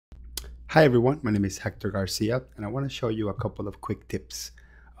Hi everyone, my name is Hector Garcia and I want to show you a couple of quick tips.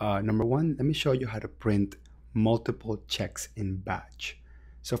 Number one, let me show you how to print multiple checks in batch.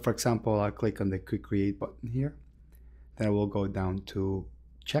 So for example, I'll click on the quick create button here. Then I will go down to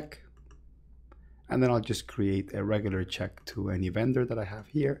check. And then I'll just create a regular check to any vendor that I have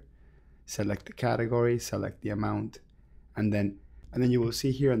here. Select the category, select the amount, and then you will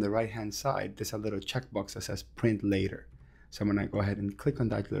see here on the right hand side, there's a little checkbox that says print later. So I'm going to go ahead and click on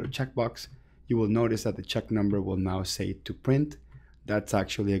that little checkbox. You will notice that the check number will now say to print. That's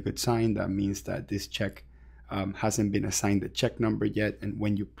actually a good sign. That means that this check hasn't been assigned a check number yet. And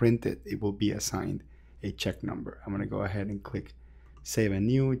when you print it, it will be assigned a check number. I'm going to go ahead and click Save and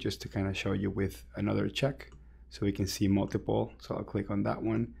New just to kind of show you with another check so we can see multiple. So I'll click on that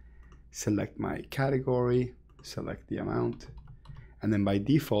one, select my category, select the amount. And then by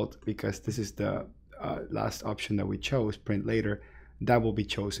default, because this is the last option that we chose, print later, that will be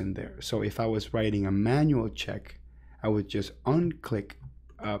chosen there. So if I was writing a manual check, I would just unclick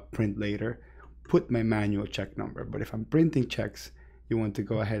print later, put my manual check number. But if I'm printing checks, you want to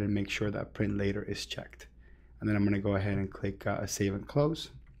go ahead and make sure that print later is checked. And then I'm going to go ahead and click save and close.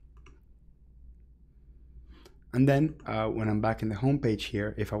 And then when I'm back in the home page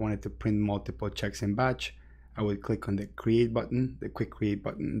here, if I wanted to print multiple checks in batch, I would click on the create button, the quick create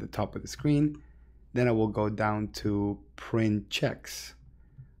button at the top of the screen. Then I will go down to print checks.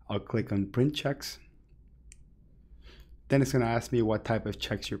 I'll click on print checks. Then it's going to ask me what type of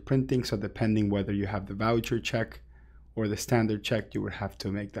checks you're printing. So depending whether you have the voucher check or the standard check, you would have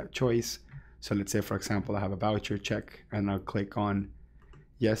to make that choice. So let's say, for example, I have a voucher check and I'll click on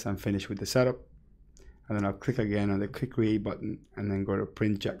yes, I'm finished with the setup. And then I'll click again on the quick create button and then go to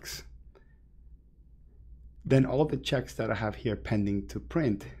print checks. Then all the checks that I have here pending to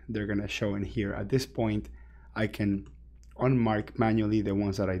print, they're going to show in here. At this point, I can unmark manually the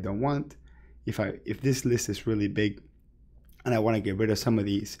ones that I don't want. If this list is really big and I want to get rid of some of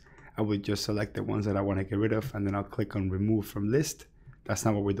these, I would just select the ones that I want to get rid of and then I'll click on remove from list. That's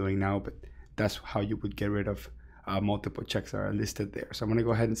not what we're doing now, but that's how you would get rid of multiple checks that are listed there. So I'm going to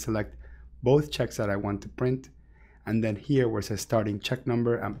go ahead and select both checks that I want to print. And then here where it says starting check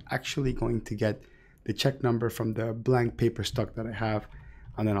number, I'm actually going to get the check number from the blank paper stock that I have,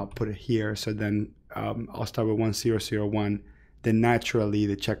 and then I'll put it here. So then I'll start with 1001. Then naturally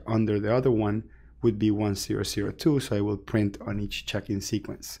the check under the other one would be 1002. So I will print on each check in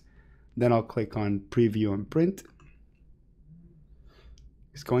sequence. Then I'll click on preview and print.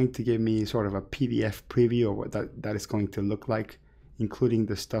 It's going to give me sort of a PDF preview of what that is going to look like, including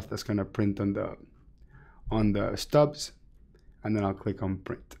the stuff that's going to print on the stubs. And then I'll click on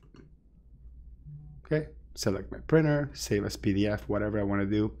print. Okay, select my printer, save as PDF, whatever I want to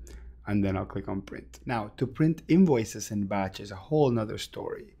do, and then I'll click on print. Now, to print invoices in batch is a whole nother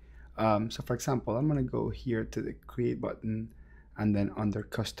story. So for example, I'm going to go here to the create button, and then under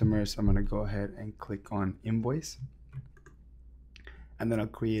customers, I'm going to go ahead and click on invoice. And then I'll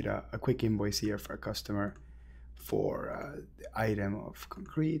create a quick invoice here for a customer for the item of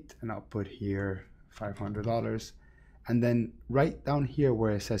concrete, and I'll put here $500. And then right down here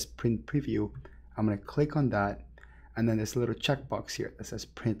where it says print preview, I'm going to click on that, and then there's a little checkbox here that says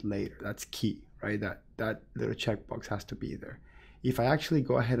print later. That's key, right? That little checkbox has to be there. If I actually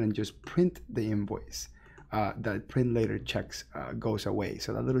go ahead and just print the invoice, that print later checks goes away.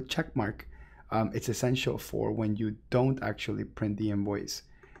 So that little check mark, it's essential for when you don't actually print the invoice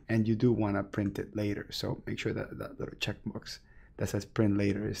and you do want to print it later. So make sure that that little checkbox that says print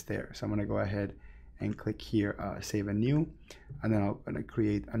later is there. So I'm going to go ahead and click here, save and new, and then I'm going to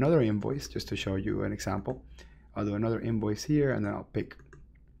create another invoice just to show you an example. I'll do another invoice here, and then I'll pick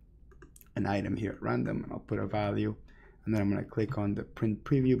an item here at random, and I'll put a value, and then I'm going to click on the print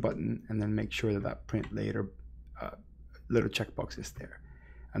preview button, and then make sure that that print later little checkbox is there.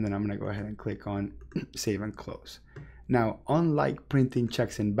 And then I'm going to go ahead and click on save and close. Now, unlike printing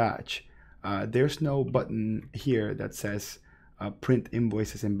checks in batch, there's no button here that says print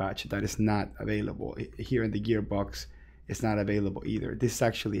invoices in batch. That is not available here in the gearbox. It's not available either. This is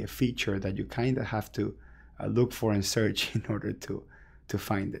actually a feature that you kind of have to look for and search in order to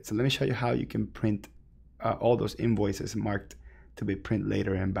find it. So let me show you how you can print all those invoices marked to be print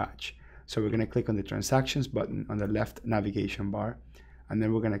later in batch. So we're going to click on the transactions button on the left navigation bar, and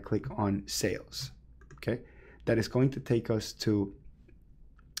then we're going to click on sales. Okay, that is going to take us to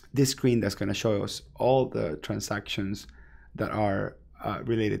this screen that's going to show us all the transactions that are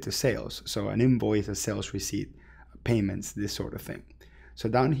related to sales. So an invoice, a sales receipt, payments, this sort of thing. So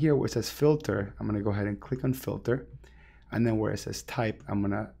down here where it says filter, I'm going to go ahead and click on filter, and then where it says type, I'm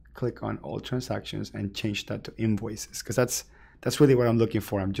going to click on all transactions and change that to invoices, because that's really what I'm looking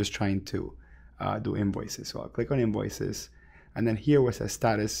for. I'm just trying to do invoices. So I'll click on invoices, and then here where it says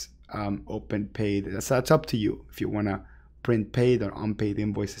status, open, paid, that's up to you. If you want to print paid or unpaid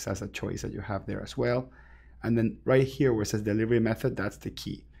invoices, as a choice that you have there as well. And then right here where it says delivery method, that's the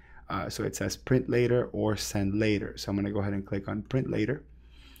key. So it says print later or send later. So I'm going to go ahead and click on print later.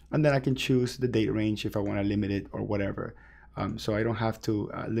 And then I can choose the date range if I want to limit it or whatever. So I don't have to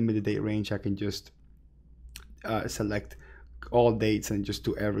limit the date range. I can just select all dates and just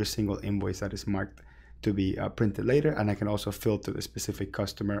do every single invoice that is marked to be printed later. And I can also filter the specific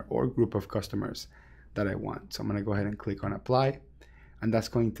customer or group of customers that I want. So I'm going to go ahead and click on apply. And that's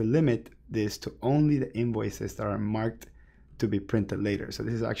going to limit this to only the invoices that are marked to be printed later. So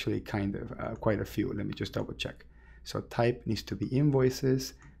this is actually kind of quite a few. Let me just double check. So type needs to be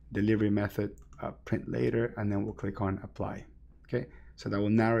invoices, delivery method, print later, and then we'll click on apply. Okay, so that will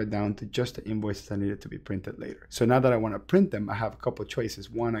narrow it down to just the invoices that needed to be printed later. So now that I want to print them, I have a couple of choices.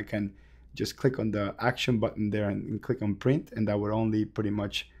 One, I can just click on the action button there and click on print, and that would only pretty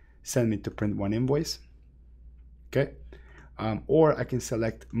much send me to print one invoice. Okay, or I can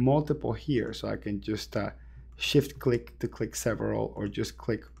select multiple here, so I can just shift click to click several, or just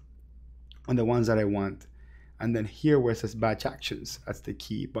click on the ones that I want. And then here where it says batch actions, that's the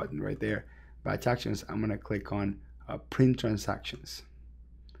key button right there, batch actions, I'm going to click on print transactions.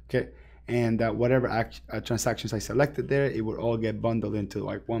 Okay, and whatever transactions I selected there, it would all get bundled into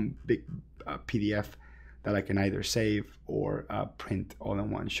like one big PDF that I can either save or print all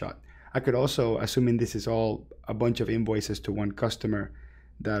in one shot. I could also, assuming this is all a bunch of invoices to one customer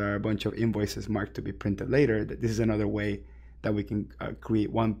that are a bunch of invoices marked to be printed later, that this is another way that we can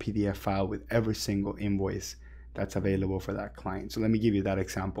create one PDF file with every single invoice that's available for that client. So let me give you that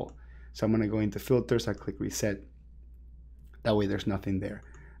example. So I'm going to go into filters, I click reset. That way there's nothing there.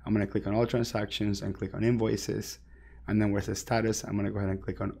 I'm going to click on all transactions and click on invoices. And then where it says status, I'm going to go ahead and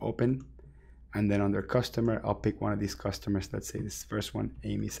click on open. And then under customer, I'll pick one of these customers. Let's say this first one,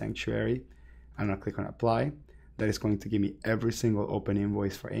 Amy Sanctuary. And I'll click on apply. That is going to give me every single open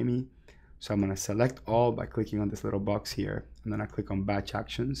invoice for Amy. So I'm going to select all by clicking on this little box here. And then I click on batch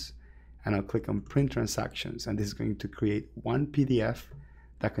actions. And I'll click on print transactions. And this is going to create one PDF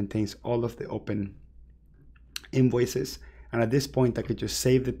that contains all of the open invoices. And at this point, I could just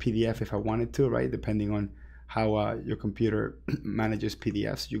save the PDF if I wanted to, right? Depending on how your computer manages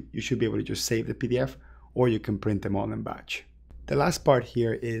PDFs, you should be able to just save the PDF, or you can print them all in batch. The last part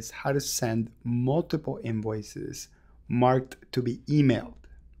here is how to send multiple invoices marked to be emailed,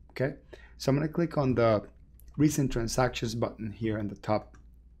 okay? So I'm gonna click on the recent transactions button here in the top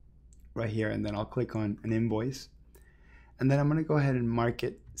right here, and then I'll click on an invoice. And then I'm gonna go ahead and mark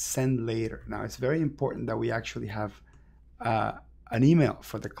it send later. Now it's very important that we actually have an email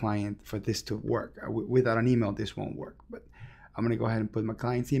for the client for this to work. Without an email, this won't work. But I'm going to go ahead and put my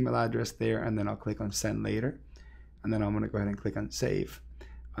client's email address there, and then I'll click on send later. And then I'm going to go ahead and click on save.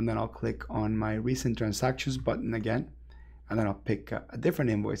 And then I'll click on my recent transactions button again. And then I'll pick a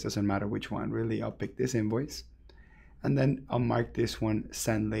different invoice. Doesn't matter which one, really. I'll pick this invoice. And then I'll mark this one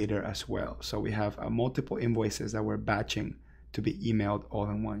send later as well. So we have multiple invoices that we're batching to be emailed all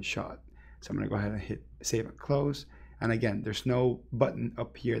in one shot. So I'm going to go ahead and hit save and close. And again, there's no button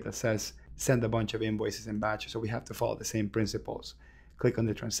up here that says send a bunch of invoices in batch. So we have to follow the same principles. Click on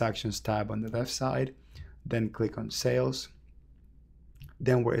the transactions tab on the left side, then click on sales.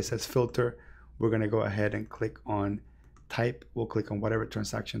 Then where it says filter, we're going to go ahead and click on type. We'll click on whatever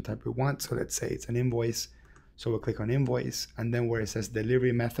transaction type we want. So let's say it's an invoice. So we'll click on invoice. And then where it says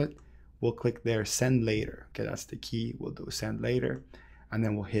delivery method, we'll click there send later. Okay, that's the key. We'll do send later. And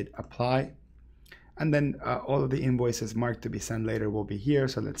then we'll hit apply. And then all of the invoices marked to be sent later will be here.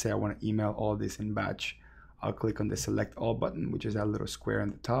 So let's say I want to email all this in batch. I'll click on the select all button, which is that little square in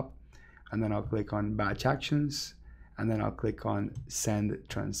the top. And then I'll click on batch actions. And then I'll click on send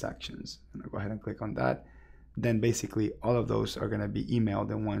transactions. And I'll go ahead and click on that. Then basically all of those are going to be emailed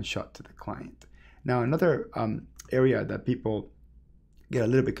in one shot to the client. Now another area that people get a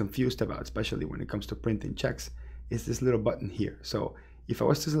little bit confused about, especially when it comes to printing checks, is this little button here. So if I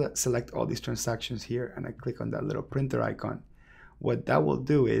was to select all these transactions here and I click on that little printer icon, what that will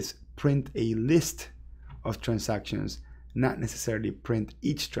do is print a list of transactions, not necessarily print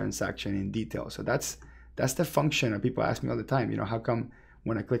each transaction in detail. So that's the function. And people ask me all the time, how come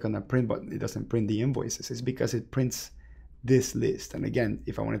when I click on that print button, it doesn't print the invoices? It's because it prints this list. And again,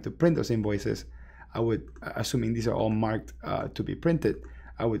 if I wanted to print those invoices, I would, assuming these are all marked to be printed,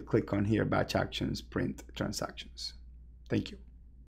 I would click on here, batch actions, print transactions. Thank you.